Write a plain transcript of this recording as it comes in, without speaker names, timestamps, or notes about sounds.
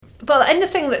Well,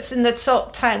 anything that's in the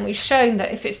top 10, we've shown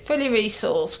that if it's fully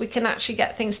resourced, we can actually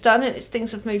get things done, and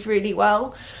things have moved really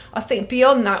well. I think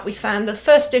beyond that, we found the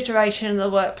first iteration of the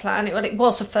work plan, it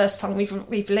was the first time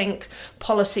we've linked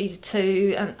policy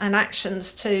to and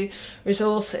actions to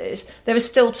resources. There was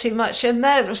still too much in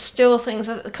there. There were still things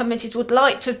that the committees would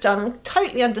like to have done,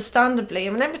 totally understandably.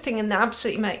 I mean, everything in there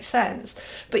absolutely makes sense,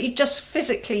 but you just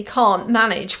physically can't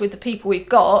manage with the people we've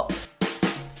got.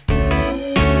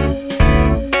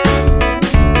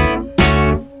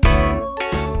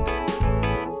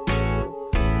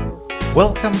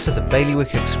 Welcome to the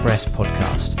Bailiwick Express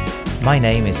podcast. My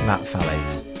name is Matt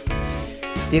Fallais.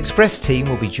 The Express team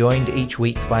will be joined each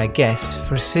week by a guest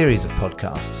for a series of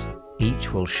podcasts.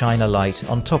 Each will shine a light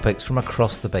on topics from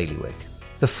across the bailiwick.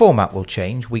 The format will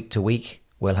change week to week.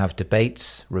 We'll have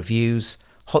debates, reviews,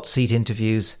 hot seat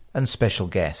interviews and special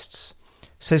guests.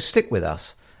 So stick with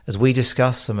us as we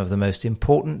discuss some of the most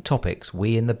important topics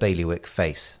we in the bailiwick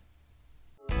face.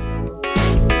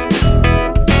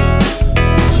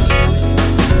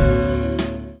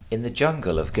 In the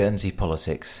jungle of Guernsey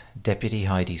politics, Deputy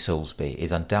Heidi Soulsby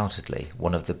is undoubtedly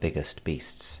one of the biggest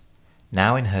beasts.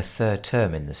 Now in her third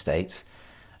term in the States,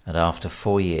 and after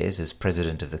 4 years as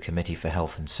President of the Committee for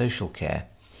Health and Social Care,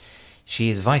 she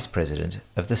is Vice President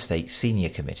of the State Senior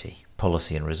Committee,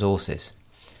 Policy and Resources.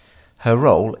 Her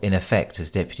role, in effect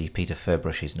as Deputy Peter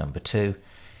Ferbrache's number 2,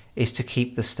 is to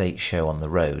keep the state show on the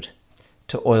road,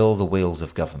 to oil the wheels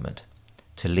of government,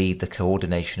 to lead the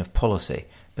coordination of policy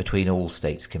between all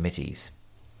states' committees.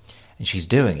 And she's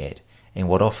doing it in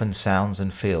what often sounds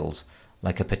and feels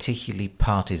like a particularly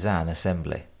partisan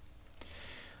assembly.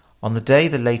 On the day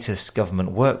the latest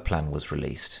government work plan was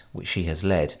released, which she has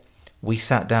led, we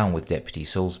sat down with Deputy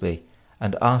Soulsby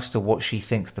and asked her what she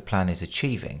thinks the plan is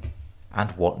achieving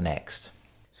and what next.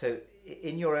 So,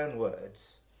 in your own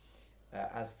words,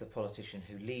 as the politician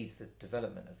who leads the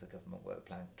development of the government work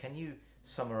plan, can you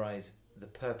summarise the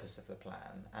purpose of the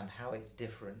plan and how it's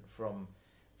different from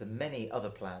the many other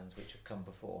plans which have come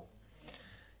before?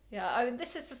 Yeah, I mean,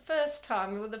 this is the first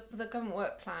time with the government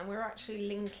work plan we're actually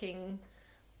linking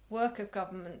work of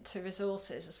government to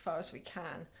resources as far as we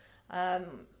can.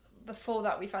 Before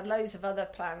that, we've had loads of other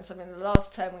plans. I mean, the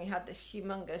last term we had this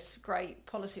humongous, great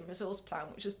policy and resource plan,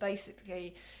 which was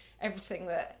basically everything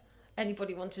that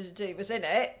anybody wanted to do was in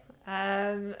it,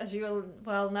 as you all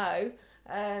well know.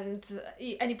 And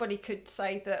anybody could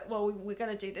say that, well, we're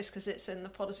going to do this because it's in the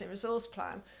policy and resource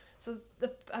plan. So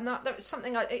that was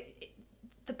something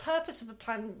the purpose of a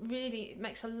plan really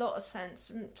makes a lot of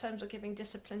sense in terms of giving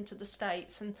discipline to the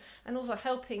states and also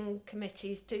helping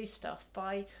committees do stuff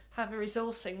by having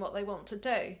resourcing what they want to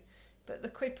do. But the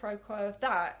quid pro quo of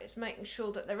that is making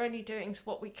sure that they're only doing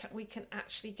what we can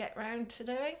actually get round to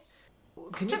doing.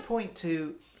 Can you point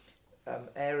to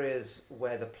areas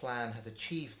where the plan has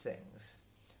achieved things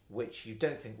which you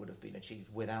don't think would have been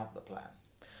achieved without the plan?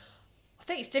 I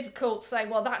think it's difficult to say,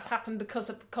 well, that's happened because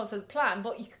of the plan.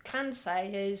 What you can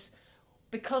say is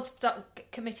because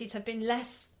committees have been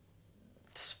less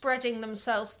spreading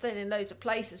themselves thin in loads of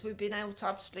places, we've been able to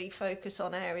absolutely focus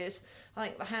on areas. I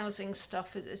think the housing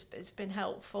stuff has been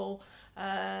helpful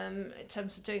in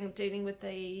terms of dealing with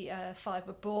the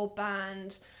fibre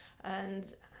broadband and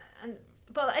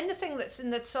well, anything that's in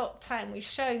the top 10, we've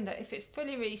shown that if it's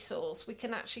fully resourced, we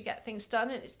can actually get things done,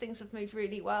 and things have moved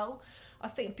really well. I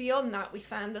think beyond that, we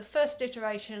found the first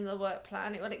iteration of the work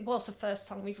plan, it was the first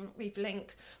time we've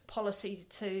linked policy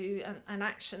to and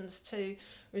actions to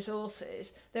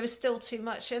resources. There was still too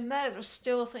much in there. There were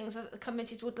still things that the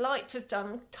committees would like to have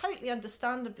done, totally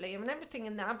understandably. I mean, everything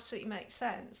in there absolutely makes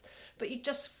sense, but you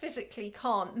just physically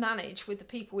can't manage with the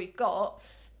people we've got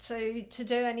to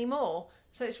do any more.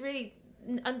 So it's really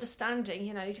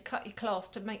understanding, to cut your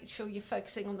cloth to make sure you're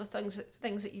focusing on the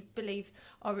things that you believe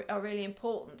are really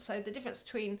important. So the difference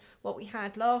between what we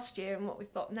had last year and what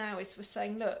we've got now is we're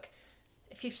saying, look,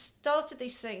 if you've started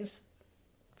these things,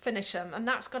 finish them, and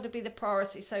that's got to be the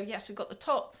priority. So yes, we've got the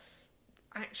top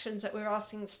actions that we're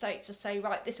asking the state to say,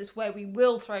 right, this is where we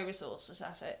will throw resources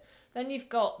at it. Then you've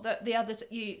got the others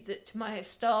that might have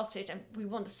started and we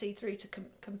want to see through to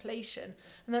completion.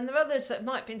 And then there are others that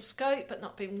might have been scoped but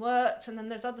not been worked. And then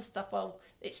there's other stuff, well,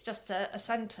 it's just a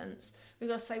sentence. We've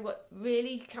got to say, what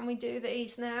really, can we do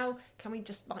these now? Can we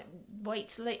just wait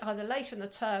till either later in the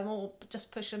term or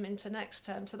just push them into next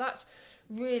term? So that's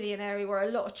really an area where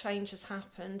a lot of change has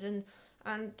happened.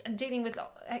 And dealing with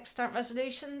extant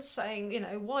resolutions, saying,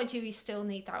 why do we still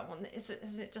need that one? Is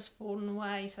it just fallen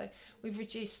away? So we've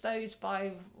reduced those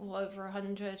by over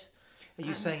 100. Are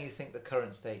you saying you think the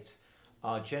current states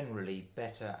are generally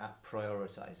better at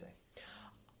prioritising?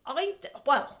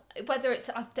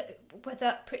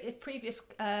 whether previous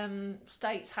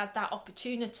states had that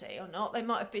opportunity or not, they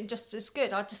might have been just as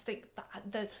good. I just think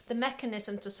that the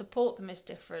mechanism to support them is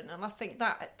different, and I think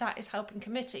that is helping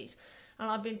committees. And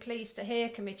I've been pleased to hear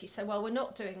committees say, well, we're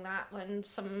not doing that, when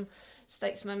some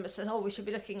states members said, oh, we should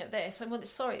be looking at this. And well,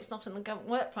 sorry, it's not in the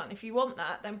government work plan. If you want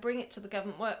that, then bring it to the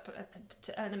government work plan,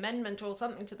 an amendment or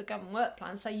something to the government work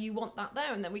plan, say you want that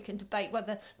there, and then we can debate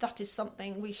whether that is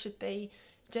something we should be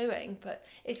doing. But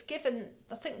it's given,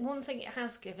 I think one thing it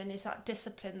has given is that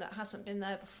discipline that hasn't been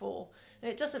there before. And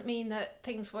it doesn't mean that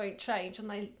things won't change, and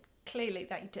they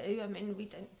do. I mean,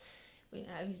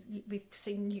 we've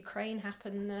seen Ukraine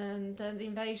happen, and the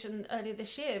invasion earlier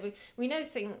this year. We know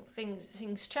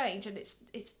things change, and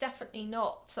it's definitely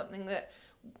not something that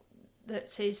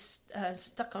is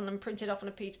stuck on and printed off on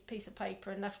a piece of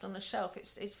paper and left on a shelf.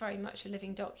 It's very much a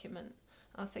living document.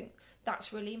 I think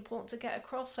that's really important to get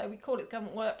across. So we call it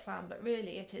government work plan, but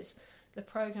really it is the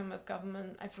programme of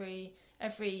government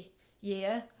every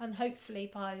year, and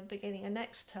hopefully by the beginning of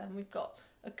next term we've got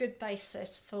a good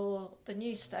basis for the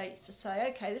new states to say,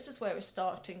 okay, this is where we're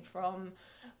starting from.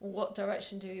 What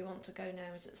direction do we want to go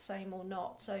now? Is it the same or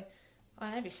not? So,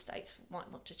 and every state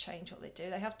might want to change what they do.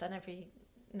 They have done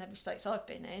in every state I've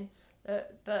been in,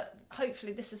 but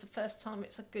hopefully this is the first time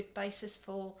it's a good basis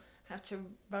for how to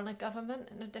run a government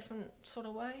in a different sort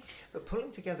of way. But pulling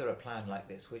together a plan like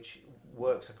this, which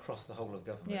works across the whole of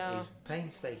government, is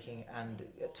painstaking and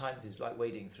at times is like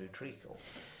wading through treacle.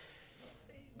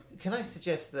 Can I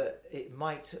suggest that it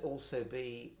might also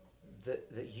be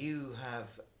that you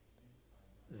have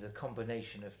the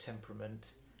combination of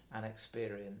temperament and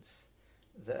experience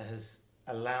that has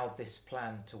allowed this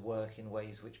plan to work in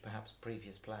ways which perhaps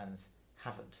previous plans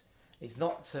haven't? It's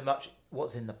not so much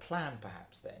what's in the plan,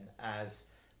 perhaps, then, as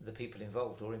the people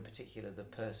involved, or in particular the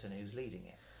person who's leading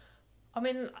it. I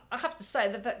mean, I have to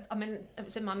say that it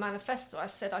was in my manifesto. I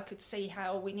said I could see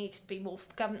how we need to be more,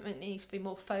 government needs to be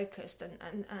more focused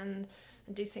and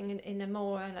do things in a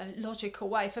more logical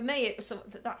way. For me, it was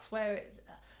that's where it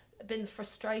been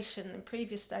frustration in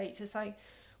previous states to say,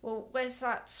 well, where's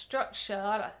that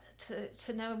structure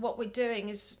to know what we're doing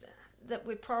is that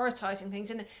we're prioritising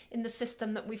things in the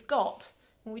system that we've got.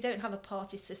 Well, we don't have a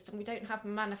party system. We don't have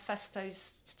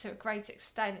manifestos to a great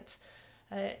extent.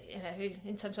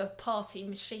 In terms of a party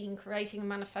machine creating a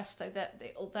manifesto that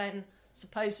it will then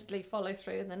supposedly follow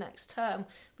through in the next term.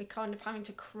 We're kind of having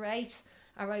to create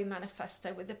our own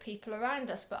manifesto with the people around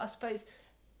us. But I suppose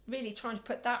really trying to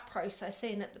put that process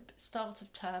in at the start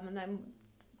of term and then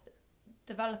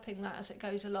developing that as it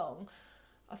goes along,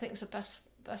 I think is the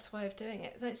best way of doing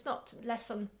it. It's not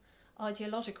less on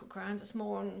ideological grounds, it's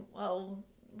more on, well,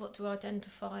 what do we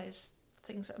identify as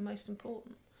things that are most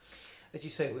important? As you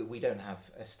say, we don't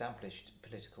have established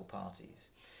political parties,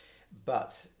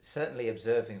 but certainly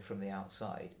observing from the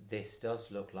outside, this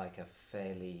does look like a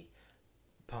fairly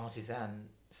partisan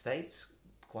state,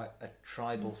 quite a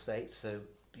tribal state. So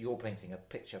you're painting a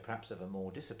picture perhaps of a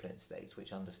more disciplined state,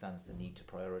 which understands the need to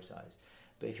prioritise.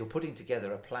 But if you're putting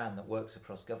together a plan that works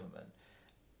across government,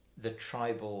 the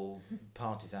tribal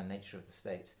partisan nature of the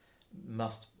state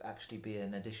must actually be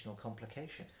an additional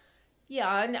complication.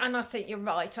 Yeah, and I think you're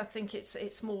right. I think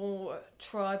it's more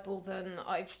tribal than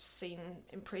I've seen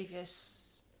in previous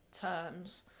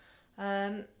terms.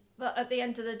 But at the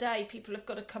end of the day, people have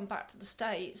got to come back to the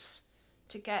States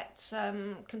to get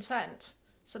consent.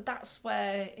 So that's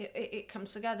where it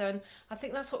comes together. And I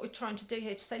think that's what we're trying to do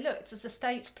here, to say, look, it's a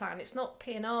state's plan. It's not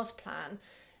P&R's plan.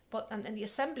 And the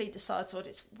Assembly decides what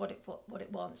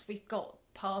it wants. We've got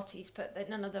parties, but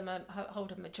none of them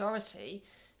hold a majority.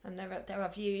 And there are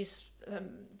views,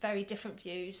 very different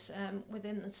views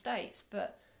within the states,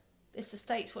 but it's the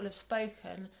states will have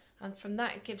spoken, and from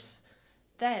that it gives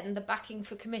then the backing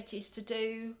for committees to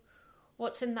do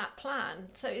what's in that plan.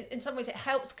 So in some ways it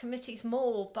helps committees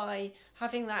more by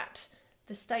having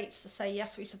the states to say,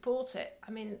 yes, we support it.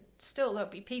 I mean, still there'll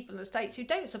be people in the states who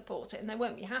don't support it and they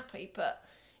won't be happy, but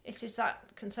it is that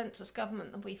consensus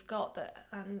government that we've got,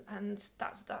 and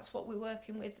that's what we're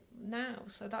working with now.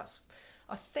 So that's,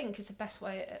 I think, is the best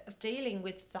way of dealing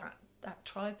with that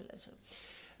tribalism.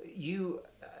 You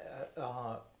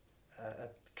are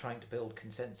trying to build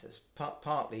consensus,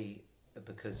 partly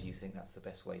because you think that's the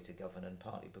best way to govern, and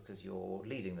partly because you're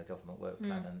leading the government work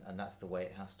plan, and that's the way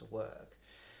it has to work.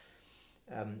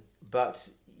 But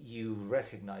you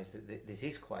recognise that this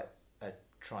is quite a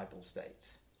tribal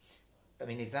state. I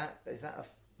mean, is that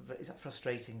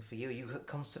frustrating for you? Are you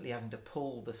constantly having to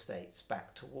pull the states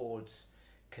back towards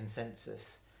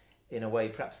consensus in a way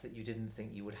perhaps that you didn't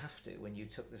think you would have to when you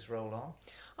took this role on?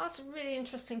 That's a really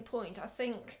interesting point. I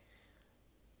think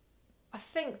I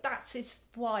think that is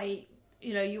why,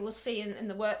 you will see in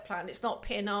the work plan, it's not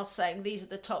P&R saying these are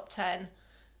the top 10,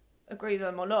 agree with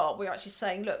them or not. We're actually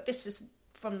saying, look, this is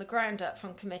from the ground up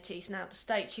from committees. Now the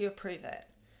states, you approve it.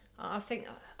 I think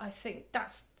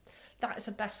that is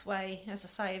the best way, as I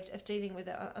say, of dealing with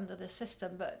it under the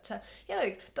system. But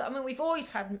I mean, we've always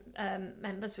had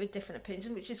members with different opinions,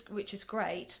 which is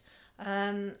great.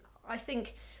 I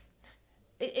think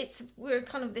we're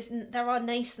kind of this. There are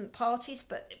nascent parties,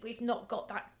 but we've not got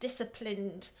that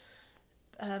disciplined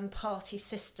party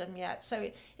system yet.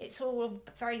 So it's all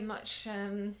very much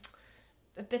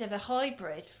a bit of a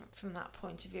hybrid from that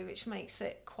point of view, which makes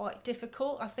it quite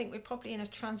difficult. I think we're probably in a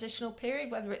transitional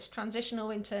period, whether it's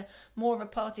transitional into more of a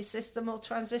party system or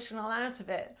transitional out of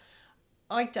it.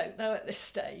 I don't know at this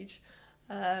stage.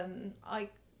 I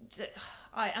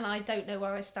don't know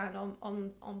where I stand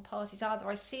on parties either.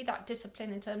 I see that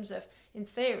discipline in terms of, in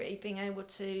theory, being able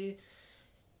to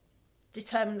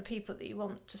determine the people that you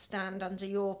want to stand under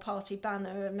your party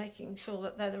banner and making sure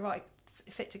that they're the right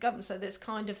fit to govern. So there's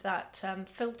kind of that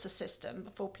filter system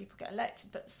before people get elected.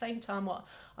 But at the same time, what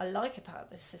I like about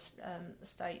this the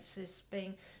states is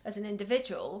being, as an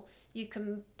individual, you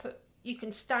can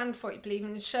stand for what you believe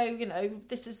in and show,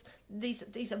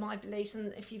 these are my beliefs,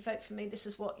 and if you vote for me, this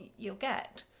is what you'll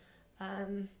get.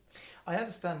 I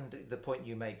understand the point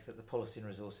you make that the Policy and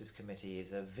Resources Committee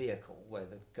is a vehicle where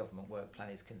the government work plan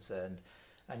is concerned,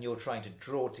 and you're trying to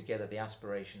draw together the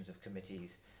aspirations of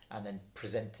committees and then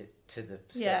present it to the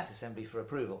States Assembly for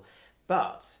approval.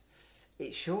 But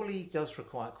it surely does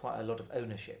require quite a lot of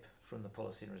ownership from the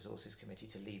Policy and Resources Committee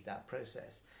to lead that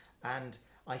process. And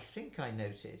I think I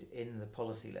noted in the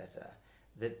policy letter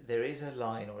that there is a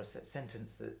line or a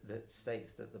sentence that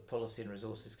states that the Policy and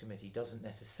Resources Committee doesn't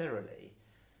necessarily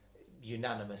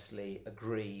unanimously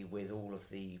agree with all of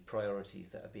the priorities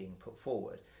that are being put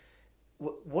forward.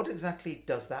 What exactly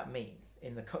does that mean?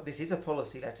 This is a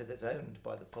policy letter that's owned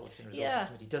by the Policy and Resources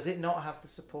Committee. Does it not have the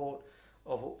support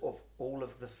of all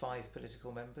of the 5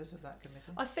 political members of that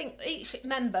committee? I think each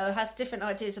member has different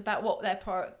ideas about what their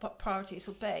priorities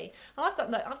will be, and I've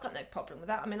got no problem with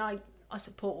that. I mean, I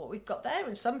support what we've got there.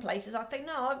 In some places, I think,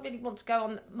 no, I really want to go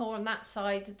on more on that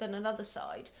side than another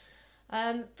side.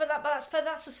 But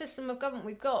that's the system of government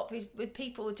we've got with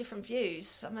people with different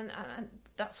views. I mean, and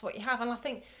that's what you have. And I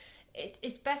think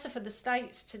it's better for the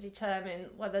states to determine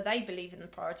whether they believe in the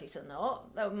priorities or not.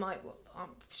 I'm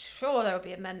sure there will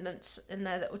be amendments in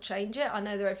there that will change it. I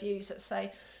know there are views that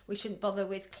say we shouldn't bother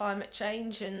with climate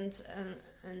change and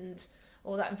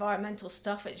all that environmental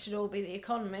stuff. It should all be the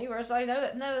economy. Whereas I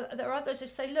know there are others who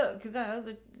say, look,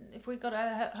 if we've got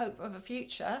a hope of a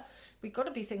future, we've got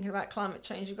to be thinking about climate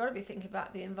change. We've got to be thinking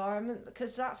about the environment,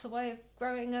 because that's a way of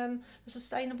growing a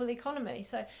sustainable economy.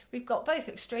 So we've got both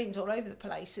extremes all over the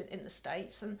place in the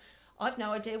States, and I've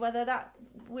no idea whether that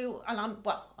will. And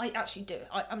I actually do.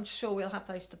 I'm sure we'll have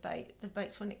those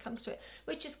debates when it comes to it,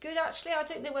 which is good actually. I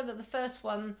don't know whether the first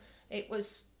one it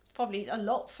was probably a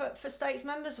lot for states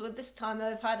members. Well, this time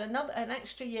they've had an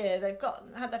extra year. They've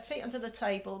had their feet under the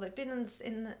table. They've been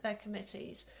in their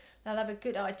committees. They'll have a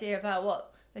good idea about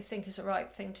what they think is the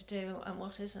right thing to do and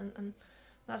what isn't, and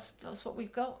that's what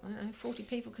we've got. 40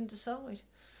 people can decide.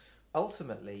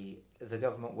 Ultimately, the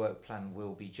government work plan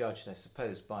will be judged, I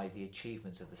suppose, by the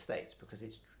achievements of the states, because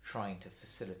it's trying to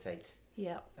facilitate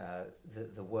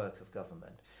the work of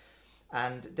government.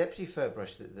 And Deputy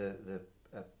Furbrush, the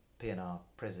P&R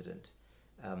president,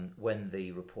 when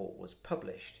the report was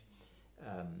published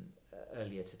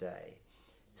earlier today,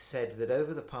 said that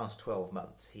over the past 12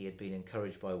 months he had been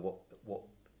encouraged by what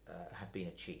had been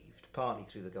achieved, partly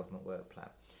through the government work plan.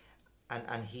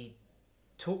 And he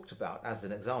talked about, as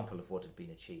an example of what had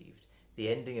been achieved, the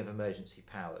ending of emergency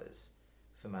powers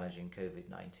for managing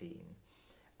COVID-19,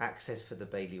 access for the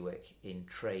bailiwick in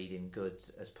trade in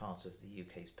goods as part of the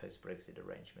UK's post-Brexit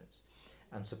arrangements,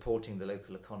 and supporting the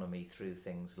local economy through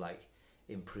things like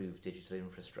improved digital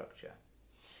infrastructure.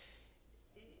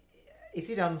 Is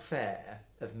it unfair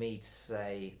of me to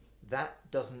say that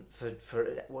doesn't, for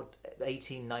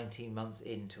 18, 19 months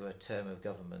into a term of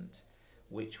government,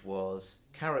 which was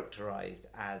characterised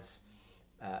as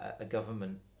a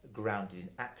government grounded in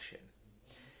action,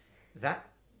 that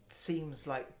seems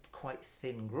like quite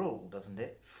thin gruel, doesn't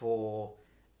it, for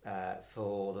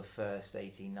the first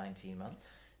 18, 19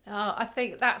 months? I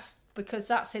think that's because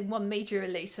that's in one media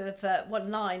release of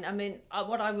one line. I mean,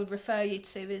 what I would refer you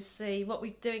to is what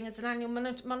we're doing as an annual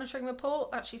monitoring report,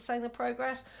 actually saying the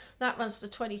progress. That runs to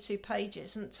 22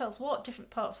 pages and it tells what different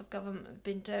parts of government have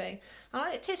been doing. And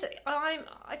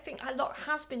I think a lot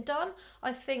has been done.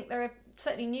 I think there are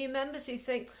certainly new members who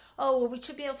think, oh, well, we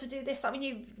should be able to do this. I mean,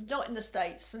 you're not in the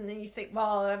States, and then you think,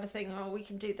 well, everything, we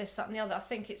can do this, that, and the other. I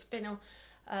think it's been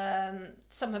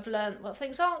some have learnt, well,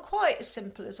 things aren't quite as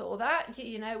simple as all that.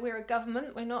 You know, we're a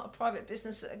government, we're not a private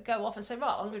business that go off and say,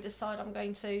 right, I'm going to decide I'm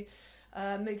going to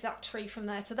move that tree from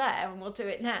there to there, and we'll do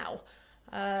it now.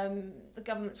 The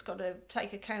government's got to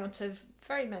take account of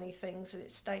very many things and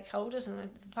its stakeholders, and the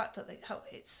fact that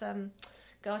it's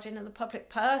guardian of the public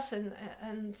purse and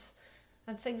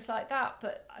things like that.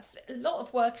 But a lot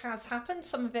of work has happened.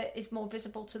 Some of it is more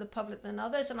visible to the public than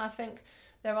others, and I think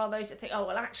there are those that think, oh,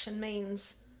 well, action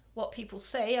means what people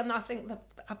see, and I think that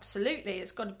absolutely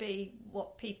it's got to be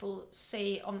what people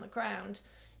see on the ground.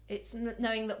 It's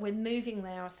knowing that we're moving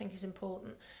there, I think, is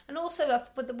important. And also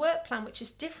with the work plan, which is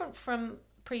different from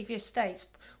previous states,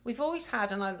 we've always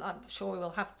had, and I'm sure we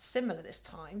will have similar this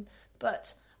time,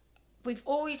 but we've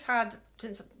always had,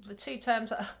 since the 2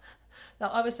 terms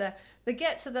that I was there, they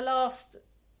get to the last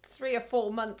 3 or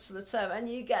 4 months of the term and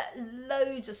you get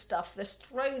loads of stuff that's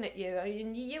thrown at you. I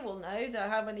mean, you will know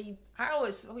how many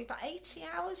hours, we've got 80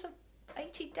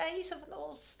 days of it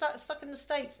all stuck in the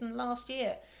States in the last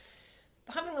year.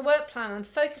 But having the work plan and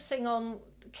focusing on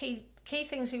key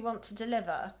things we want to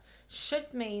deliver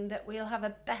should mean that we'll have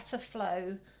a better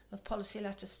flow of policy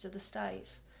letters to the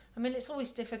states. I mean, it's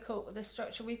always difficult with the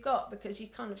structure we've got because you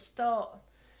kind of start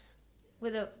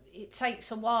with it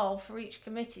takes a while for each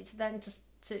committee to then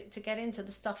to get into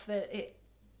the stuff that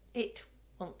it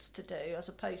wants to do as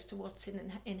opposed to what's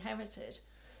inherited.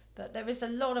 But there is a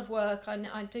lot of work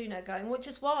I do know going, which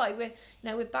is why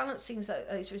we're balancing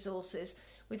those resources.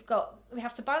 We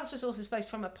have to balance resources both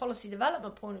from a policy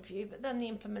development point of view, but then the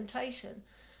implementation,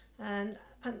 and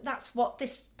that's what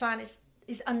this plan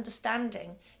is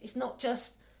understanding. It's not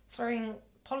just throwing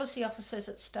policy officers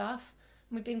at stuff.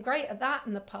 And we've been great at that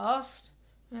in the past.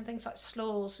 Things like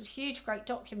SLAWS, a huge, great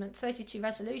document, 32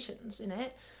 resolutions in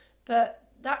it. But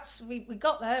we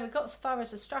got there, we got as far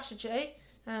as the strategy,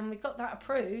 and we got that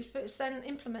approved, but it's then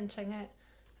implementing it.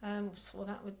 We saw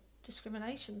that with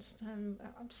discriminations,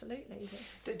 absolutely.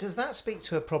 Does that speak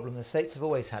to a problem the states have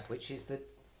always had, which is that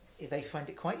they find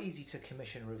it quite easy to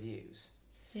commission reviews?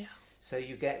 Yeah. So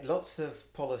you get lots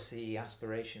of policy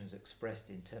aspirations expressed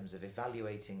in terms of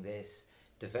evaluating this,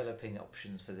 developing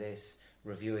options for this,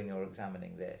 reviewing or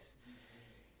examining this.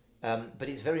 But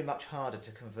it's very much harder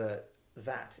to convert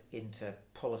that into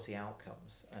policy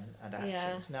outcomes and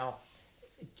actions. Yeah. Now,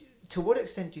 to what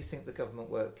extent do you think the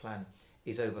government work plan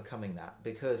is overcoming that?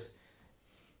 Because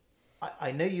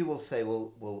I know you will say,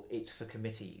 well, it's for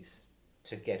committees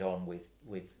to get on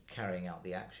with carrying out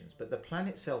the actions, but the plan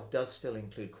itself does still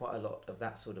include quite a lot of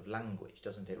that sort of language,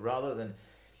 doesn't it? Rather than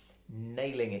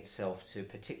nailing itself to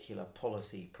particular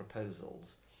policy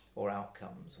proposals or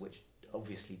outcomes, which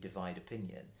obviously divide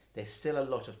opinion, there's still a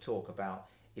lot of talk about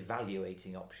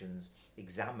evaluating options,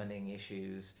 examining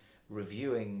issues,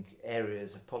 reviewing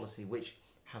areas of policy which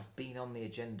have been on the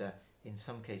agenda in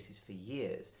some cases for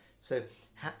years. So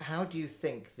how do you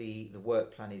think the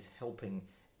work plan is helping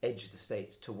edge the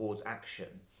states towards action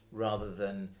rather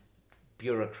than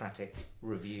bureaucratic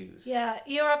reviews? Yeah,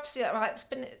 you're absolutely right. It's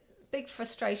been a big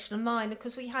frustration of mine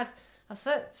because we had, I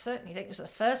certainly think it was the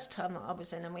first term that I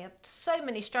was in, and we had so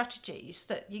many strategies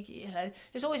that,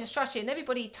 there's always a strategy, and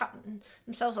everybody tapped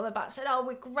themselves on the back and said, oh,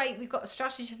 we're great, we've got a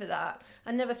strategy for that,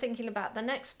 and never thinking about the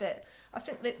next bit. I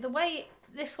think that the way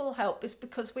this will help is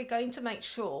because we're going to make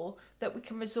sure that we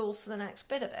can resource the next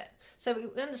bit of it. So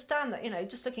we understand that,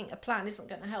 just looking at a plan isn't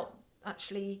going to help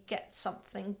actually get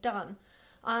something done.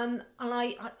 And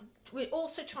we're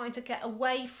also trying to get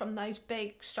away from those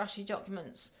big strategy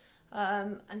documents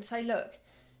and say, look,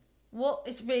 what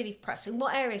is really pressing?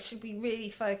 What areas should we really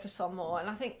focus on more? And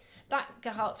I think that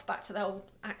harks back to the old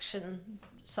action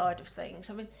side of things.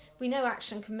 I mean, we know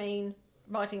action can mean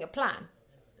writing a plan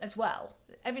as well.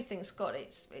 Everything's got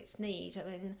its need. I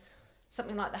mean,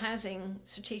 something like the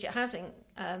strategic housing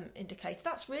indicator,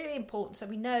 that's really important, so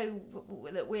we know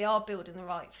that we are building the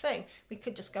right thing. We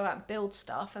could just go out and build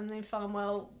stuff and then find,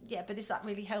 well, yeah, but is that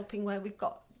really helping where we've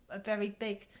got a very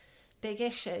big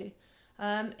issue?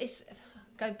 It's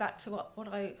go back to what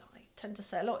I tend to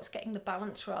say a lot, it's getting the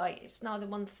balance right. It's neither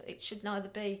it should neither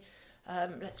be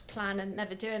let's plan and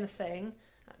never do anything,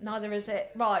 neither is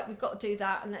it, right, we've got to do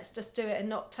that and let's just do it and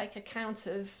not take account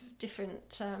of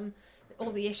different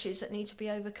all the issues that need to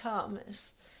be overcome.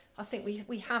 I think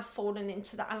we have fallen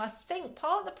into that, and I think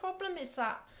part of the problem is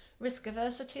that risk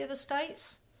aversity of the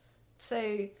states.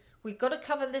 So we've got to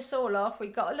cover this all off.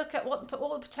 We've got to look at what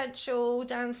all the potential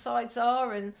downsides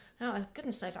are, and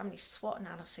goodness knows how many SWOT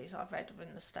analyses I've read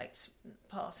in the states in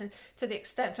the past, and to the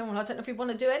extent, well, I don't know if we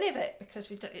want to do any of it because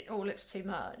it all looks too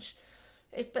much.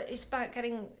 But it's about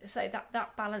getting, say,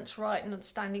 that balance right and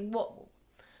understanding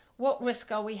what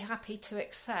risk are we happy to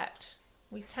accept.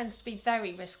 We tend to be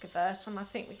very risk averse, and I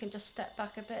think we can just step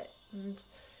back a bit and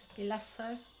be less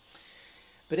so.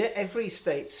 But every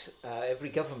state, every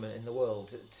government in the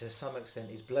world, to some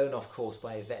extent, is blown off course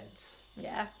by events.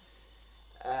 Yeah.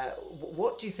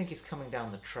 What do you think is coming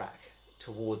down the track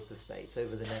towards the states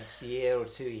over the next year or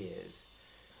 2 years,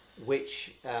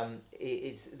 which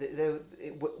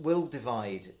will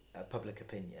divide public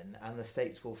opinion, and the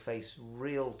states will face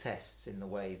real tests in the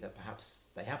way that perhaps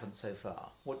they haven't so far?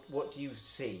 What do you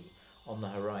see on the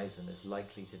horizon as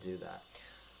likely to do that?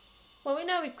 Well, we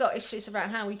know we've got issues around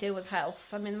how we deal with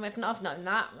health. I mean, I've known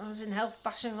that. I was in health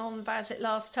bashing on about it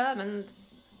last term, and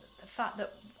the fact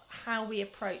that how we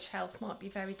approach health might be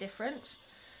very different.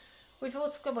 We've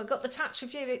also got the tax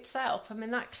review itself. I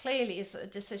mean, that clearly is a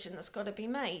decision that's got to be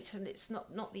made, and it's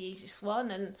not the easiest one.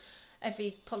 And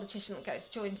every politician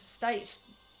that joins the states,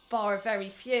 bar a very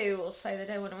few, will say they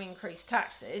don't want to increase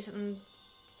taxes, and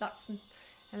that's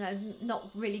not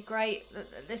really great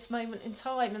at this moment in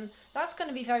time, and that's going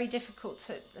to be very difficult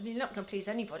to. I mean, you're not going to please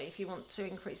anybody if you want to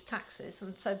increase taxes,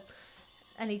 and so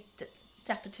any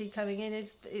deputy coming in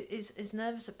is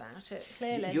nervous about it.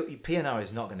 Clearly, your PNR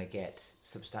is not going to get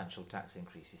substantial tax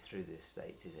increases through this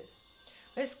state, is it?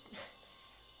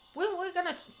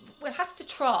 We'll have to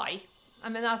try. I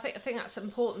mean, I think that's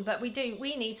important, but we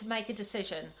need to make a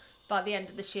decision by the end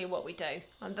of this year what we do,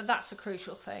 and that's a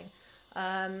crucial thing.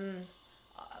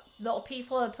 A lot of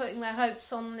people are putting their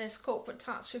hopes on this corporate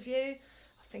tax review.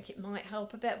 I think it might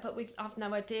help a bit, but I've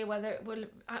no idea whether it will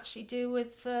actually deal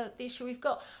with the issue we've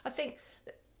got. I think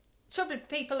trouble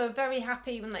people are very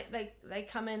happy when they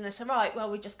come in and they say, right,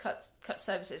 well, we just cut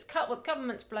services, cut what the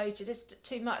government's bloated, it's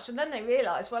too much. And then they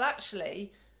realise, well,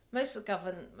 actually, most of the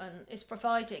government is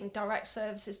providing direct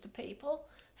services to people,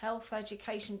 health,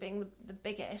 education being the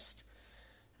biggest.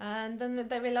 And then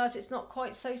they realise it's not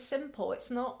quite so simple. It's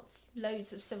not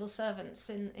loads of civil servants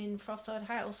in Frossard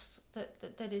House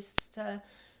that is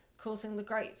causing the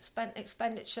great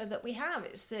expenditure that we have.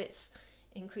 It's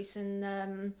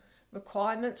increasing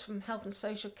requirements from health and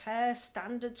social care,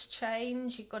 standards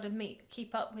change, you've got to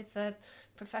keep up with the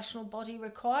professional body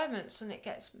requirements, and it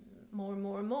gets more and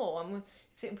more and more. And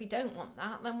if we don't want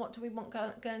that, then what do we want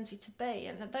Guernsey to be?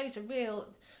 And those are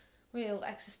real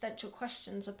existential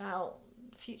questions about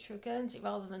future of Guernsey,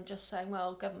 rather than just saying,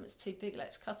 well, government's too big,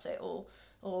 let's cut it,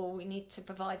 or we need to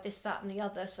provide this, that and the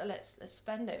other, so let's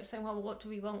spend it. We're saying, well, what do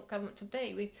we want government to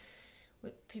be?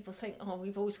 People think,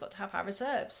 we've always got to have our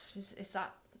reserves. Is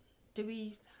that, do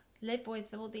we live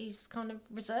with all these kind of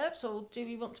reserves, or do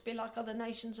we want to be like other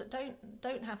nations that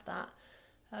don't have that?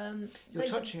 You're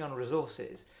touching on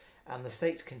resources, and the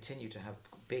states continue to have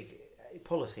big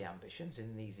policy ambitions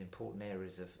in these important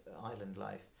areas of island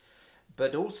life,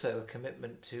 but also a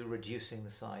commitment to reducing the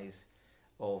size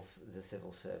of the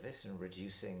civil service and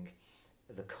reducing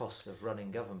the cost of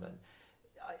running government.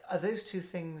 Are those two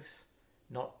things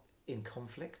not in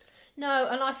conflict? No,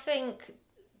 and I think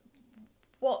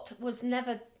what was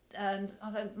never,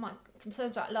 my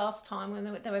concerns about last time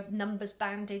when there were numbers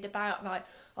bandied about, like,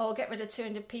 get rid of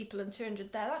 200 people and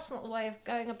 200 there. That's not the way of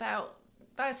going about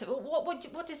it.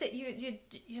 What is it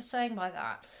you're saying by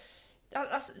that?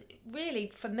 That's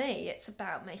really, for me, it's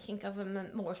about making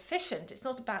government more efficient. It's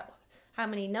not about how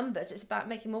many numbers. It's about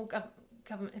making more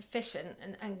government efficient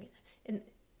and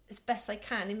as best they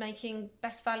can in making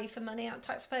best value for money out of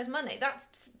taxpayers' money. That's,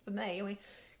 for me.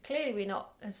 Clearly we're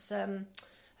not as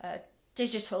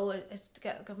digital as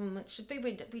the government should be.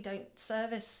 We don't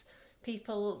service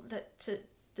people that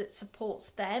supports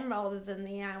them rather than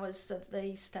the hours of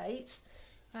the state.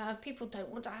 People don't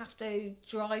want to have to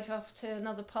drive off to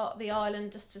another part of the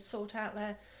island just to sort out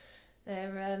their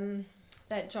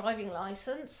driving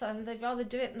licence, and they'd rather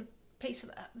do it in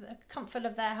the comfort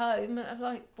of their home,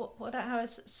 like what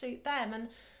hours suit them,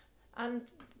 and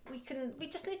we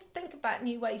just need to think about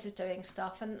new ways of doing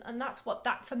stuff, and that's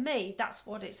for me, that's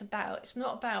what it's about. It's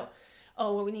not about,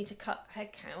 we need to cut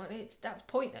headcount. That's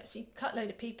pointless. You cut a load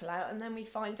of people out, and then we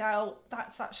find out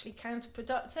that's actually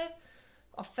counterproductive.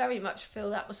 I very much feel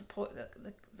that was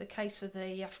the case with the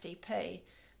FDP,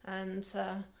 and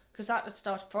because that had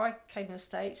started before I came to the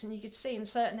States, and you could see in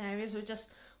certain areas we're just,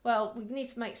 we need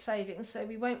to make savings, so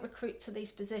we won't recruit to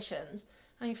these positions,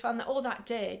 and you found that all that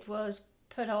did was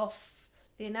put off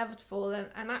the inevitable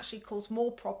and actually cause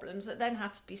more problems that then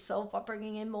had to be solved by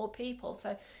bringing in more people.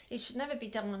 So it should never be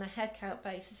done on a headcount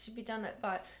basis. It should be done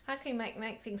by how can you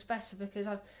make things better? Because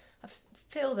I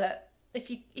feel that if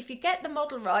you get the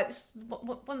model right, this is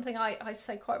one thing I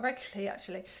say quite regularly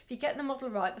actually, if you get the model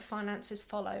right, the finances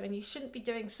follow, and you shouldn't be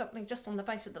doing something just on the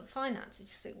basis of the finances. You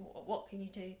see, what can you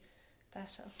do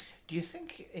better? Do you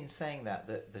think in saying that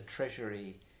the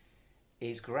Treasury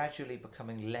is gradually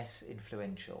becoming less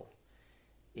influential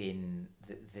in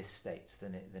this states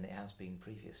than it has been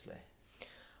previously?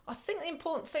 I think the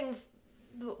important thing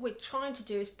that we're trying to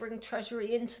do is bring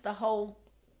Treasury into the whole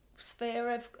sphere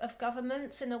of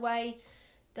governments in a way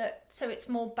that so it's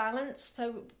more balanced,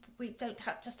 so we don't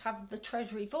just have the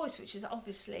Treasury voice, which is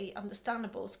obviously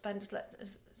understandable, spend as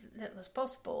little as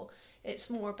possible. It's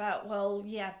more about, well,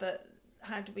 yeah, but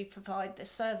how do we provide this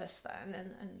service then?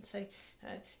 And so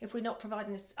if we're not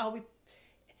providing this, are we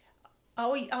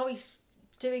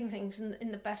doing things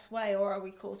in the best way, or are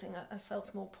we causing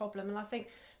ourselves more problem? And I think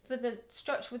with the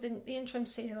structure within the interim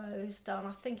CEO has done,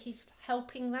 I think he's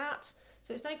helping that.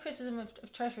 So it's no criticism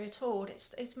of Treasury at all.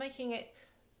 It's making it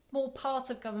more part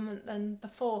of government than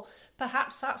before.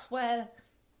 Perhaps that's where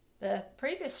the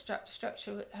previous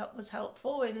structure was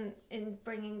helpful in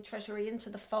bringing Treasury into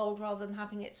the fold rather than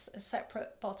having it a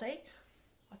separate body.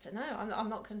 I don't know. I'm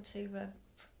not going to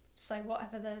say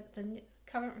whatever the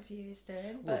current review is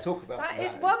doing. But we'll talk about that. That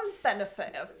is one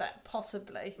benefit of that,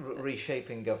 possibly.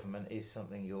 Reshaping government is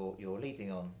something you're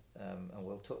leading on, and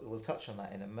we'll touch on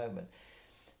that in a moment.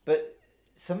 But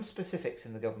some specifics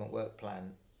in the government work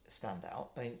plan stand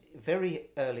out. I mean, very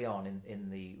early on in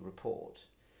the report,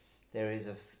 there is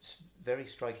a very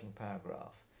striking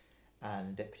paragraph,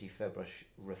 and Deputy Ferbrache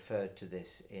referred to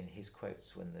this in his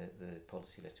quotes when the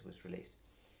policy letter was released.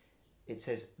 It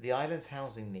says, the island's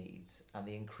housing needs and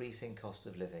the increasing cost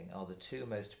of living are the two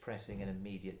most pressing and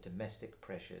immediate domestic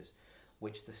pressures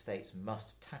which the states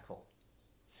must tackle.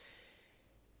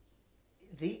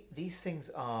 These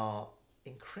things are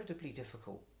incredibly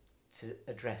difficult to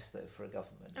address, though, for a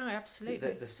government. Oh,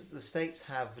 absolutely. The states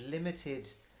have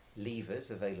limited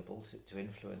levers available to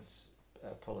influence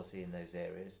policy in those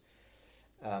areas.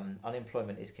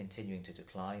 Unemployment is continuing to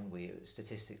decline.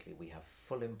 Statistically, we have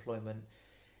full employment.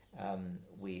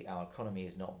 Our economy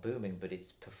is not booming, but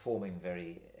it's performing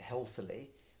very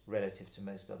healthily relative to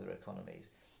most other economies.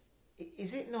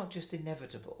 Is it not just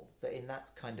inevitable that in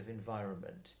that kind of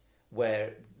environment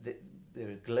where there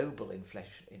are global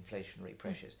inflationary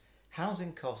pressures,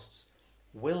 housing costs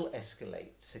will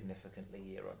escalate significantly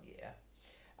year on year,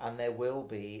 and there will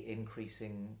be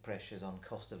increasing pressures on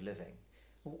cost of living?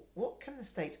 What can the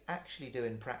states actually do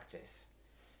in practice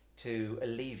to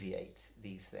alleviate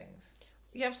these things?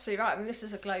 You're absolutely right. I mean, this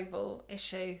is a global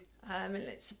issue, and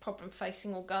it's a problem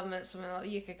facing all governments. I mean,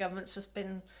 the UK government's just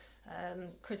been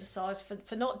criticised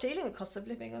for not dealing with cost of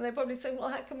living, and they're probably saying, well,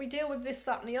 how can we deal with this,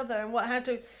 that and the other,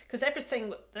 and because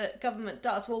everything that government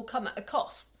does will come at a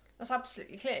cost. That's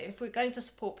absolutely clear. If we're going to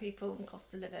support people in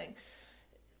cost of living,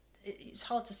 it's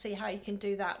hard to see how you can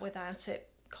do that without it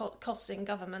costing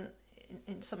government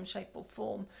in some shape or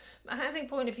form. From a housing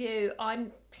point of view,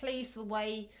 I'm pleased the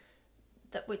way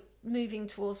that we're moving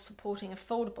towards supporting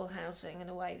affordable housing in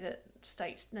a way that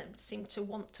states seem to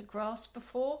want to grasp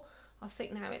before. I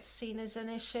think now it's seen as an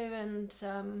issue, and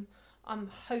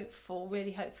I'm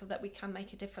really hopeful that we can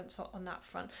make a difference on that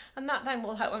front. And that then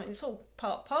will help. I mean, it's all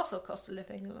parcel cost of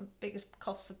living. The biggest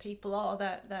costs of people are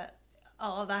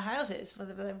their houses,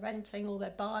 whether they're renting or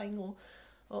they're buying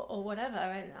or whatever.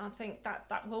 And I think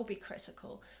that will be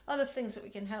critical. Other things that we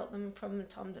can help them from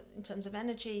in terms of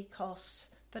energy costs,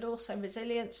 but also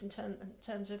resilience in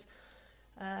terms of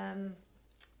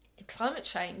climate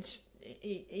change.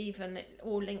 Even it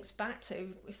all links back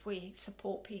to if we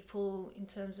support people in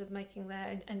terms of making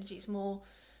their energies more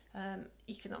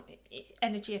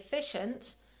energy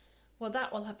efficient, well,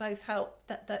 that will both help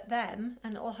them,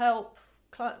 and it will help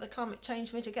the climate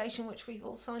change mitigation, which we've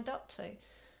all signed up to.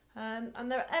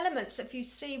 And there are elements, if you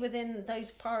see within those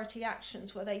priority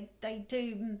actions, where they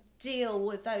do deal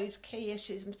with those key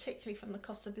issues, and particularly from the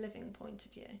cost of living point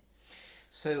of view.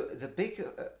 So the big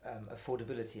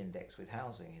affordability index with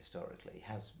housing historically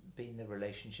has been the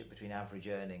relationship between average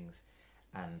earnings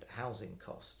and housing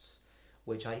costs,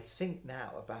 which I think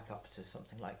now are back up to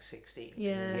something like 16. So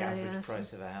the average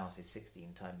price of a house is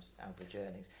 16 times average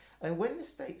earnings. I mean, when the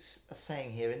states are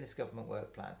saying here in this government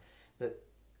work plan that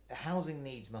housing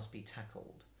needs must be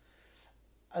tackled,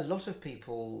 a lot of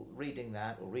people reading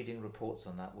that or reading reports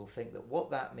on that will think that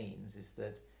what that means is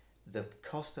that the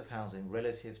cost of housing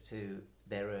relative to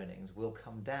their earnings will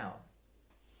come down.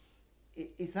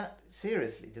 is that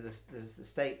seriously? Does the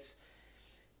states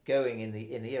going in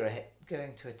the year ahead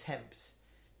going to attempt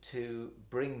to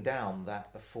bring down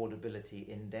that affordability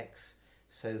index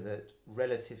so that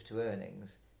relative to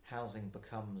earnings, housing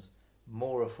becomes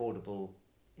more affordable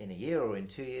in a year or in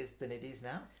 2 years than it is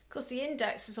now? Of course, the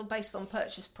index is all based on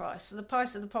purchase price, so the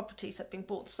price of the properties that have been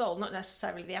bought and sold, not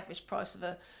necessarily the average price of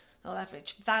or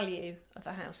average value of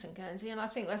a house in Guernsey. And I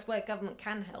think that's where government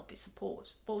can help, is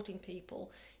supporting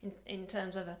people in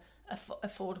terms of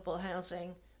affordable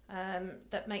housing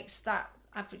that makes that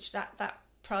average, that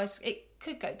price, it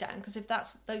could go down, because if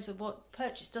those are what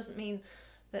purchased, doesn't mean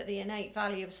that the innate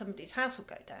value of somebody's house will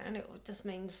go down. It just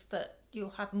means that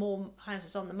you'll have more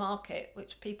houses on the market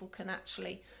which people can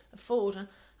actually afford.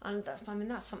 And I mean,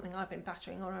 that's something I've been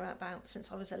battering on about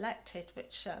since I was elected,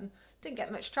 which didn't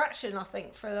get much traction, I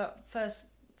think, for the first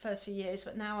few years.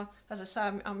 But now, as I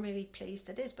say, I'm really pleased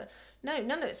it is. But no,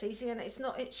 none of it's easy, and it's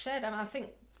shared. I mean, I think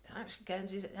actually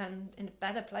Guernsey's in a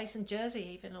better place than Jersey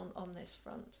even on this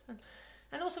front.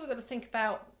 And also we've got to think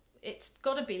about, it's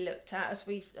got to be looked at, as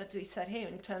we said here,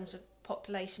 in terms of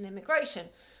population immigration.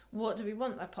 What do we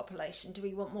want that population? Do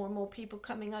we want more and more people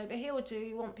coming over here, or do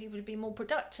we want people to be more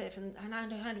productive? And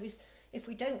how do we, if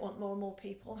we don't want more and more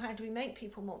people, how do we make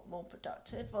people more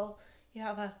productive? Well, you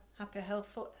have a happier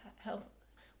health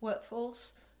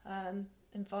workforce,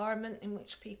 environment in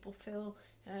which people feel,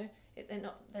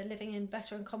 they're living in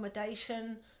better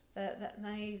accommodation, that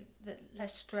they're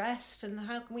less stressed, and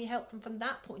how can we help them from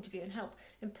that point of view, and help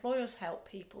employers help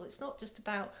people? It's not just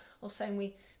about saying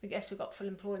we guess we've got full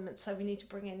employment, so we need to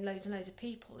bring in loads and loads of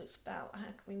people. It's about how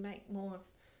can we make more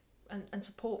and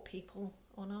support people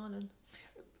on Ireland.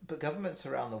 But governments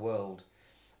around the world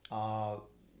are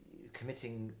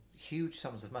committing huge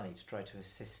sums of money to try to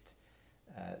assist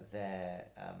their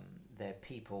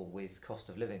people with cost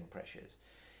of living pressures.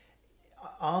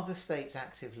 Are the states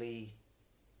actively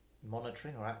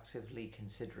monitoring or actively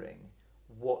considering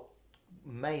what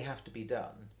may have to be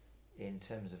done in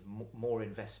terms of more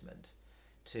investment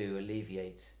to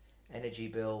alleviate energy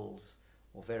bills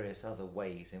or various other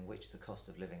ways in which the cost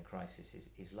of living crisis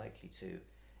is likely to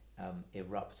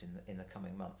erupt in the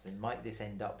coming months? And might this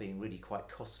end up being really quite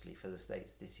costly for the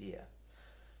states this year?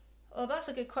 Well, that's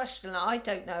a good question. I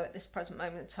don't know at this present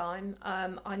moment in time.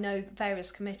 I know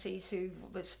various committees who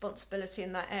with responsibility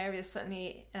in that area,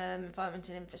 certainly environment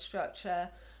and infrastructure,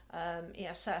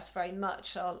 ESS very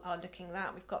much are looking at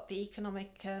that. We've got the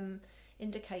economic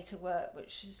indicator work,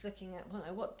 which is looking at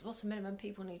what's the minimum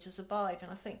people need to survive.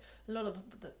 And I think a lot of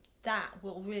that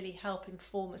will really help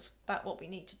inform us about what we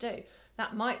need to do.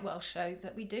 That might well show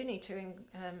that we do need to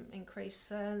increase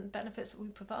the benefits that we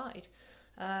provide.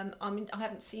 I mean, I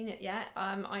haven't seen it yet.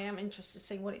 I am interested to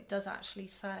see what it does actually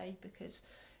say, because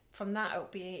from that it'll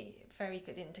be a very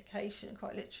good indication,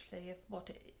 quite literally, of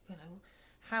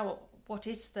what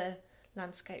is the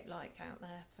landscape like out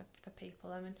there for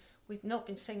people. I mean, we've not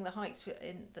been seeing the heights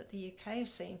that the UK have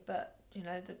seen, but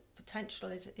the potential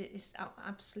is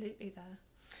absolutely there.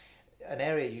 An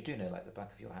area you do know like the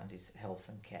back of your hand is health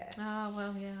and care. Ah,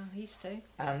 well, yeah, I used to.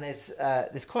 And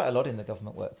there's quite a lot in the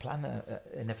government work plan,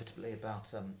 inevitably, about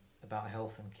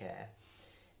health and care,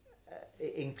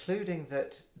 including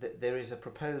that there is a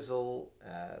proposal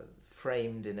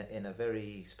framed in a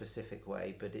very specific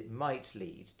way, but it might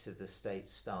lead to the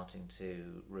states starting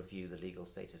to review the legal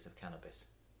status of cannabis.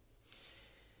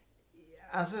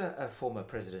 As a former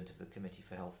president of the Committee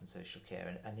for Health and Social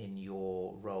Care, and in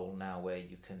your role now where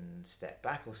you can step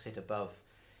back or sit above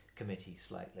committee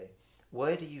slightly,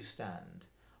 where do you stand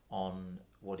on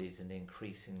what is an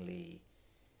increasingly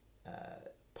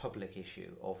public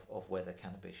issue of whether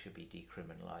cannabis should be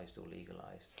decriminalised or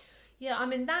legalised? Yeah, I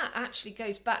mean, that actually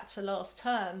goes back to last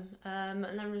term,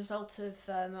 and a result of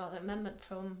an amendment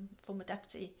from former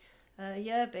Deputy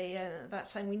Yerby about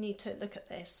saying we need to look at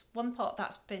this. One part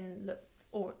that's been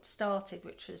started,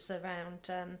 which was around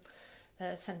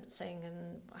sentencing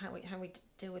and how we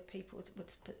deal with people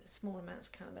with small amounts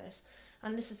of cannabis,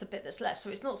 and this is the bit that's left. So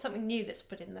it's not something new that's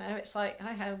put in there. It's like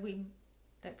how we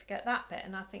don't forget that bit.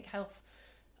 And I think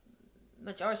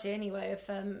majority anyway of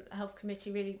health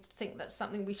committee really think that's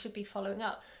something we should be following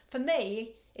up. For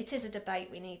me, it is a debate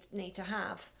we need to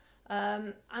have,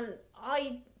 and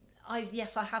I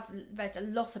have read a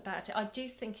lot about it. I do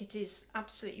think it is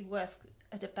absolutely worth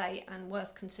a debate and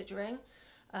worth considering.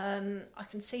 I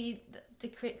can see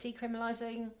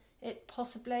decriminalising it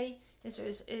possibly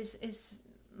is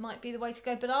might be the way to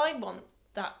go, but I want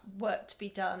that work to be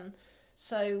done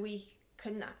so we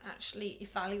can actually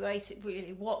evaluate it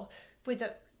really with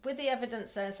the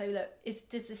evidence there and say, look,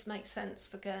 does this make sense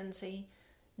for Guernsey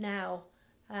now?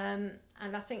 And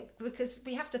I think because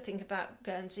we have to think about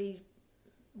Guernsey,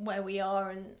 where we are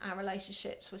and our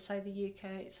relationships with, say, the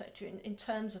UK, etc., in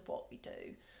terms of what we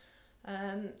do.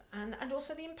 And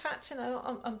also the impact,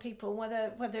 on people,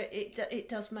 whether it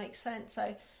does make sense.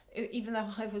 So even though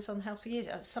I was on health for years,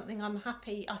 it's something I'm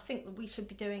happy. I think that we should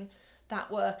be doing that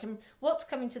work. And what's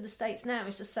coming to the States now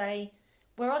is to say,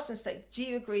 we're asking the States, do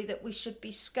you agree that we should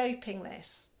be scoping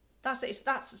this?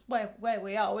 That's where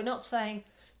we are. We're not saying,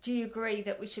 do you agree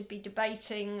that we should be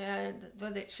debating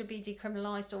whether it should be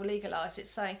decriminalised or legalised?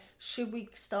 It's saying, should we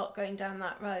start going down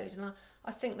that road? And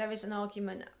I think there is an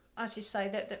argument, as you say,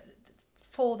 that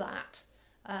for that.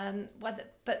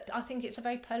 But I think it's a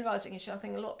very polarising issue. I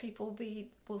think a lot of people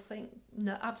will think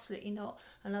no, absolutely not,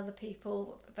 and other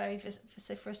people, a very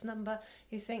vociferous number,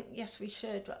 who think yes, we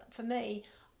should. But for me,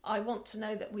 I want to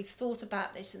know that we've thought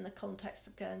about this in the context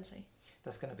of Guernsey.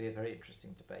 That's going to be a very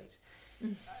interesting debate.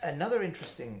 Another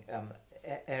interesting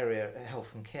area,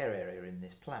 health and care area in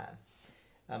this plan,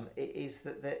 is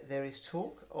that there is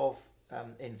talk of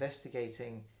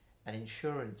investigating an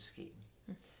insurance scheme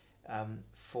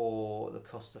for the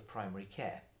cost of primary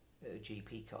care,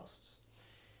 GP costs.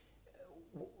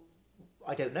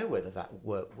 I don't know whether that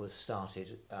work was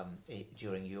started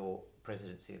during your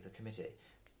presidency of the committee,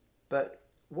 but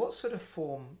what sort of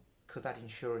form could that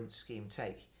insurance scheme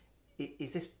take?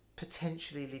 Is this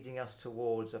potentially leading us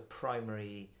towards a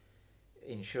primary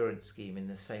insurance scheme in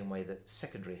the same way that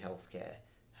secondary healthcare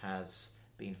has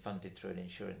been funded through an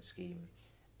insurance scheme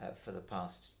for the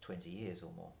past 20 years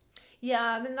or more? Yeah,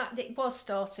 I mean, that it was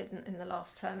started in the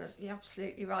last term. You're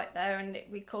absolutely right there, and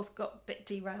we of course got a bit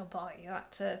derailed by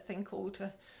that thing called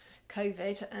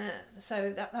COVID.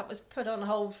 So that was put on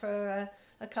hold for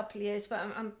a couple of years. But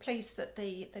I'm pleased that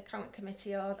the current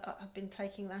committee have been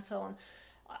taking that on.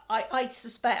 I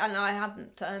suspect, and I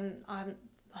haven't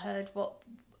heard what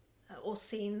or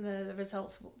seen the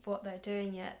results of what they're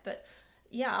doing yet. But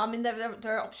yeah, I mean, there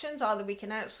are options. Either we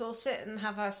can outsource it and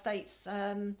have our state's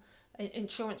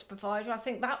insurance provider. I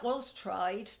think that was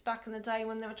tried back in the day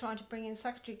when they were trying to bring in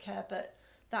secondary care, but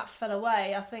that fell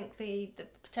away. I think the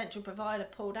potential provider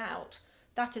pulled out.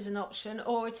 That is an option,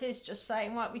 or it is just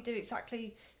saying, right, we do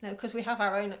exactly, because we have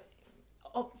our own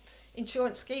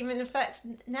insurance scheme in effect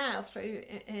now through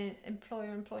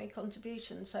employer-employee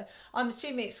contributions. So I'm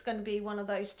assuming it's going to be one of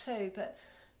those two. But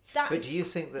do you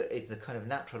think that it's the kind of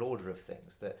natural order of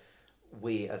things that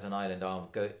we as an island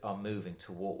are moving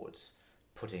towards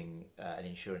putting an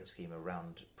insurance scheme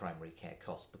around primary care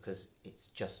costs because it's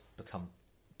just become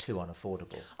too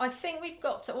unaffordable? I think we've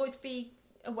got to always be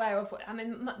aware of what, I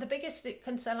mean, the biggest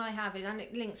concern I have is, and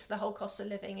it links to the whole cost of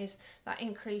living, is that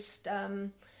increased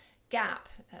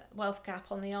wealth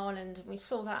gap on the island, and we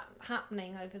saw that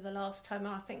happening over the last time,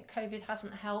 and I think COVID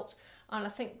hasn't helped. And I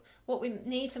think what we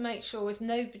need to make sure is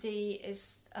nobody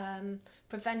is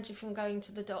prevented from going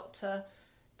to the doctor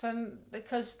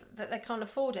because they can't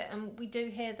afford it, and we do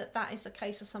hear that is the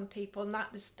case of some people, and that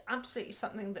is absolutely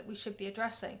something that we should be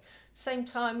addressing. Same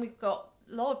time, we've got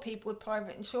a lot of people with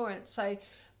private insurance, so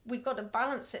we've got to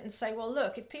balance it and say, well,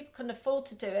 look, if people can afford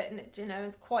to do it,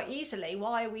 and quite easily,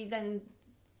 why are we then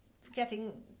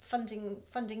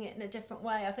funding it in a different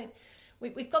way? I think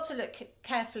we've got to look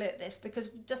carefully at this, because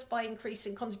just by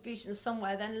increasing contributions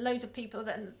somewhere, then loads of people,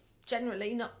 then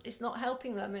generally it's not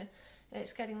helping them.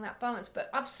 It's getting that balance. But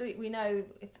absolutely, we know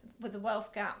with the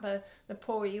wealth gap, the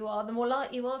poorer you are, the more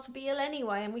likely you are to be ill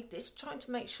anyway. And it's trying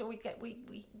to make sure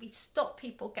we stop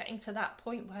people getting to that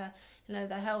point where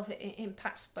their health it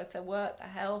impacts both their work, their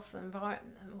health, the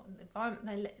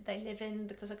environment they live in,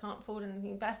 because they can't afford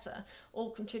anything better,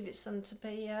 all contributes them to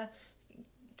be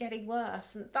getting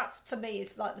worse. And that's, for me,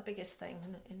 is like the biggest thing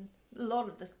in a lot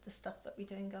of the stuff that we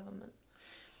do in government.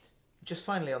 Just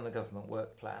finally on the government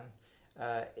work plan,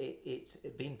 it's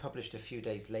been published a few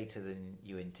days later than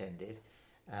you intended,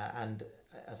 and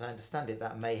as I understand it,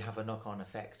 that may have a knock-on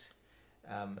effect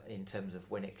in terms of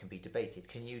when it can be debated.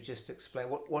 Can you just explain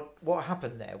what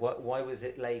happened there? Why was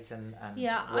it late, and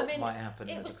what might happen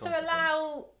as a consequence? It was to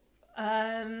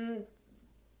allow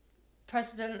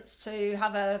presidents to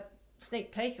have a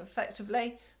sneak peek,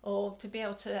 effectively, or to be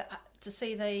able to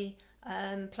see the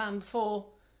plan before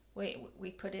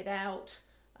we put it out.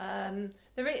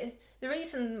 The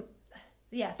reason,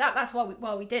 that's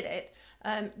why we did it.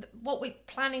 What we're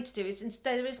planning to do is,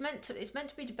 instead, it's meant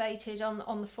to be debated on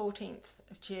the 14th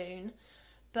of June,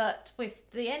 but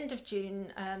with the end of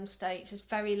June states is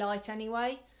very light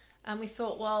anyway, and we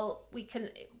thought, well,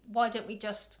 why don't we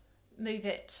just move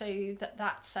it to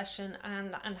that session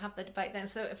and have the debate then?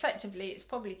 So effectively, it's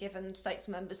probably given states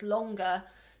members longer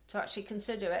to actually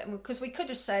consider it, and because we could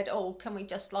have said, can we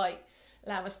just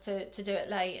allow us to do it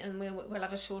late, and we'll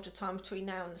have a shorter time between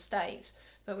now and the States.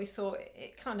 But we thought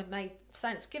it kind of made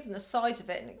sense, given the size of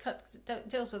it, and it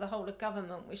deals with the whole of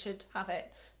government. We should have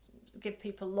it, give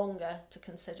people longer to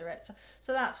consider it.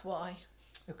 So that's why.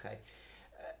 Okay.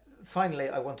 Finally,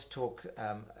 I want to talk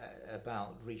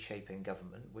about reshaping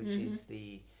government, which is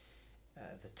the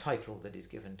title that is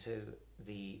given to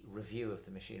the review of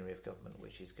the machinery of government,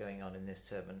 which is going on in this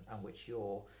term and which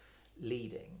you're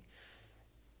leading.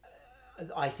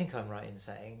 I think I'm right in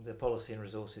saying the Policy and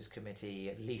Resources Committee,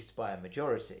 at least by a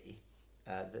majority,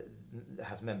 that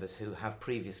has members who have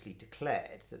previously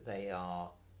declared that they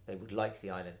would like the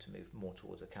island to move more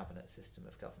towards a cabinet system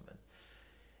of government.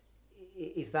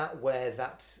 Is that where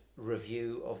that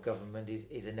review of government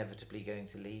is inevitably going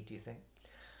to lead, do you think?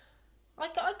 I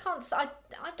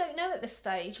don't know at this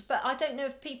stage, but I don't know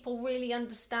if people really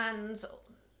understand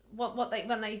what they,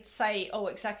 when they say,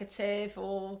 executive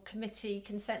or committee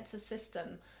consensus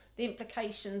system, the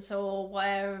implications or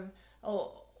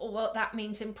what that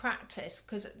means in practice.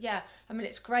 Because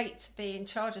it's great to be in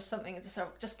charge of something and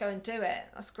just go and do it.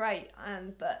 That's great,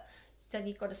 but then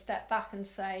you've got to step back and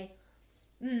say,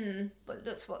 but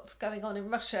that's what's going on in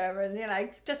Russia, and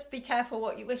just be careful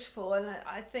what you wish for. And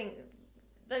I think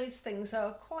those things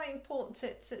are quite important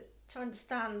to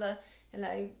understand.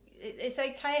 It's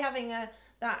okay having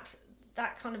that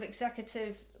kind of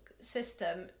executive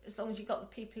system as long as you've got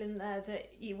the people in there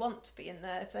that you want to be in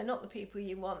there. If they're not the people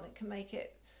you want, it can make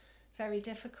it very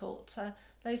difficult.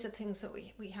 Those are things that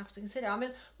we have to consider.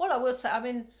 What I will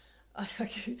say,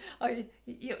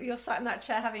 you're sat in that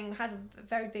chair having had a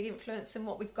very big influence in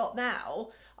what we've got now.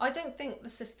 I don't think the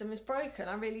system is broken.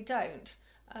 I really don't.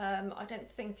 I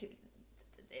don't think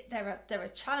there are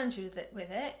challenges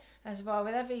with it, as well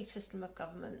with every system of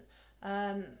government.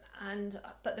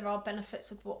 But there are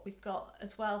benefits of what we've got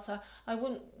as well. So I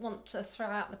wouldn't want to throw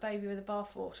out the baby with the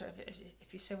bathwater,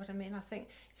 if you see what I mean. I think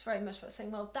it's very much about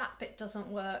saying, well, that bit doesn't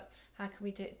work. How can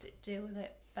we deal with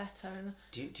it better? And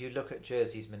do you look at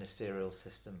Jersey's ministerial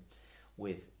system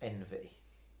with envy?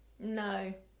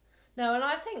 No, and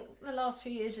I think the last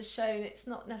few years has shown it's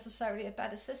not necessarily a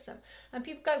better system. And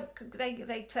people they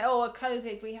say, at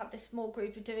COVID we had this small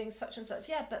group of doing such and such.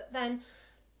 Yeah, but then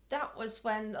that was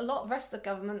when a lot of the rest of the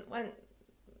government went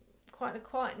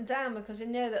quieting down, because they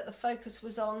know that the focus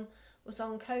was on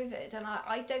COVID. And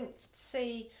I don't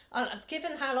see,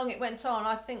 given how long it went on,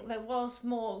 I think there was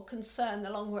more concern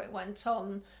the longer it went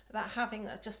on about having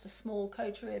just a small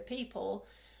coterie of people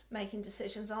making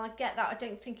decisions. And I get that. I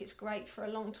don't think it's great for a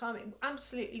long time. It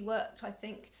absolutely worked, I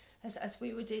think, as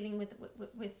we were dealing with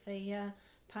the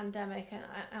pandemic,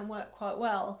 and worked quite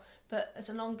well. But as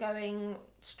an ongoing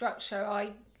structure,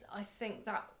 I think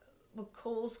that would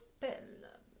cause a bit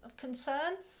of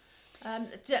concern.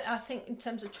 I think in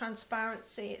terms of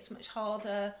transparency, it's much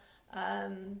harder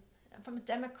from a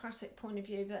democratic point of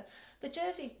view. But the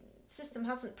Jersey system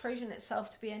hasn't proven itself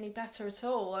to be any better at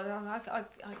all. I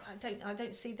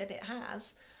don't see that it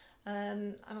has.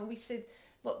 We see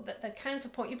the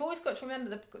counterpoint. You've always got to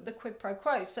remember the quid pro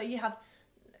quo. So you have,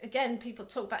 again, people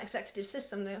talk about executive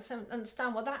system. They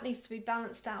understand, well, that needs to be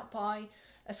balanced out by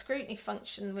a scrutiny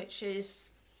function which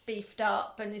is beefed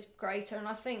up and is greater. And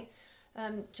I think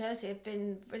Jersey have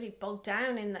been really bogged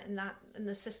down in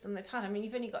the system they've had.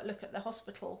 You've only got to look at the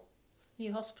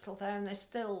new hospital there, and they're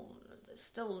still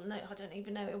no. I don't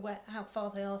even know how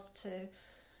far they are to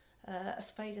a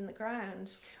spade in the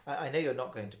ground. I know you're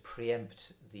not going to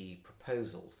preempt the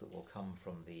proposals that will come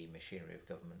from the Machinery of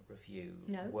Government Review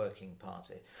Working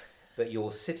Party, but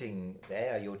you're sitting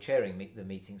there, you're chairing the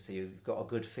meeting, so you've got a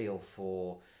good feel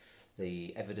for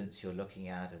the evidence you're looking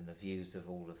at and the views of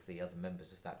all of the other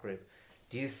members of that group.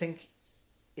 Do you think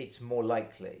it's more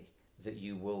likely that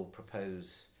you will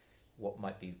propose what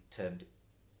might be termed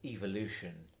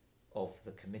evolution of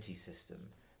the committee system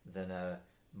than a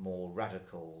more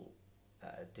radical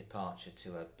departure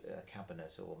to a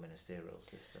cabinet or ministerial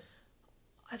system?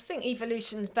 I think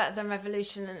evolution is better than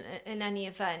revolution in any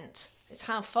event. It's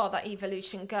how far that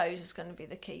evolution goes is going to be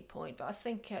the key point. But I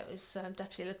think it was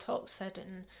Deputy Latoc said,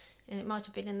 and it might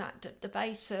have been in that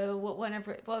debate or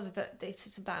whenever it was, but it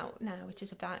is about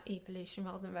evolution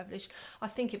rather than revolution. I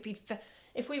think it'd be,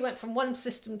 if we went from one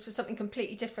system to something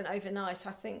completely different overnight,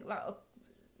 I think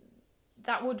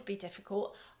that would be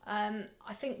difficult. I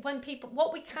think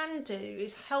what we can do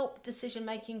is help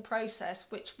decision-making process,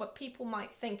 what people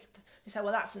might think, they say,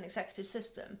 well, that's an executive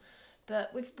system.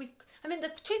 But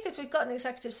the truth is we've got an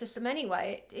executive system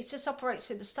anyway. It just operates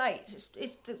through the states.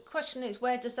 The question is,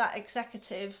 where does that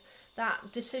executive,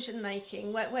 that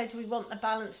decision-making, where do we want the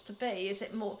balance to be? Is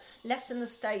it less in the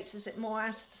states? Is it more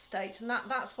out of the states? And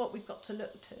that's what we've got to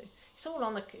look to.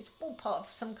 it's all part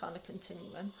of some kind of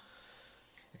continuum.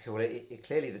 Okay, well,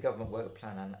 clearly the government work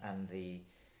plan and the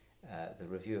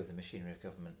review of the machinery of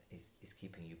government is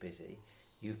keeping you busy.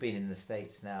 You've been in the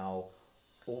States now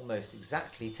almost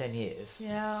exactly 10 years.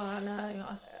 Yeah, I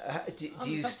know. Do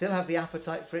you still have the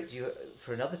appetite for it?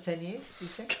 For another 10 years, do you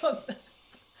think? God,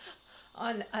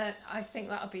 I think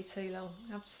that would be too long.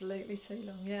 Absolutely too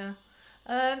long, yeah.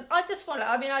 I just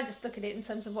look at it in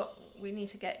terms of what we need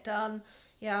to get done.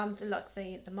 Yeah, I'm like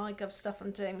the MyGov stuff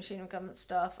I'm doing, machinery of government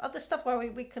stuff. Other stuff where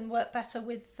we can work better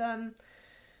with the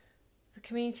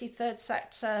community, third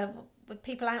sector, with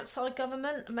people outside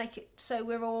government, and make it so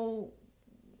we're all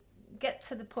get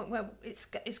to the point where it's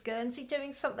Guernsey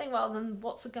doing something rather than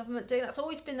what's the government doing. That's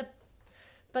always been the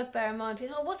bugbear in mind.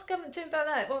 People, what's the government doing about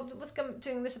that? Well, what's the government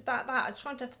doing this about that? I'm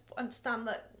trying to understand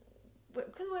that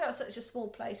because we're such a small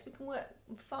place, we can work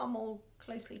far more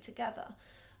closely together.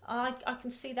 I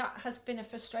can see that has been a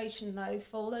frustration though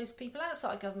for those people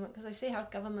outside government, because I see how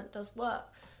government does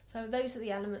work. So those are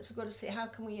the elements we've got to see. How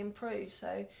can we improve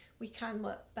so we can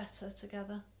work better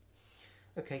together?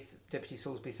 Okay, Deputy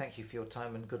Soulsby, thank you for your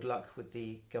time and good luck with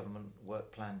the government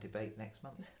work plan debate next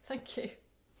month. Thank you.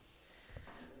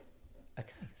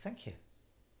 Okay, thank you.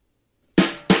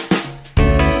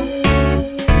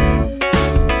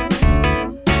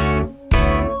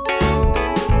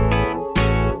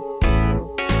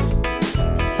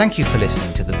 Thank you for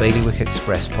listening to the Bailiwick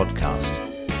Express podcast.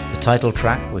 The title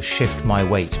track was Shift My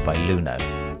Weight by Luno.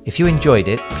 If you enjoyed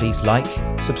it, please like,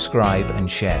 subscribe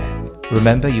and share.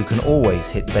 Remember, you can always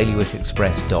hit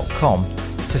bailiwickexpress.com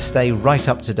to stay right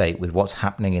up to date with what's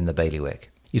happening in the Bailiwick.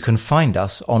 You can find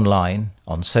us online,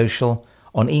 on social,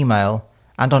 on email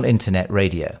and on internet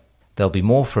radio. There'll be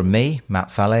more from me, Matt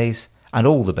Fallaize, and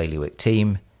all the Bailiwick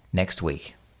team next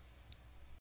week.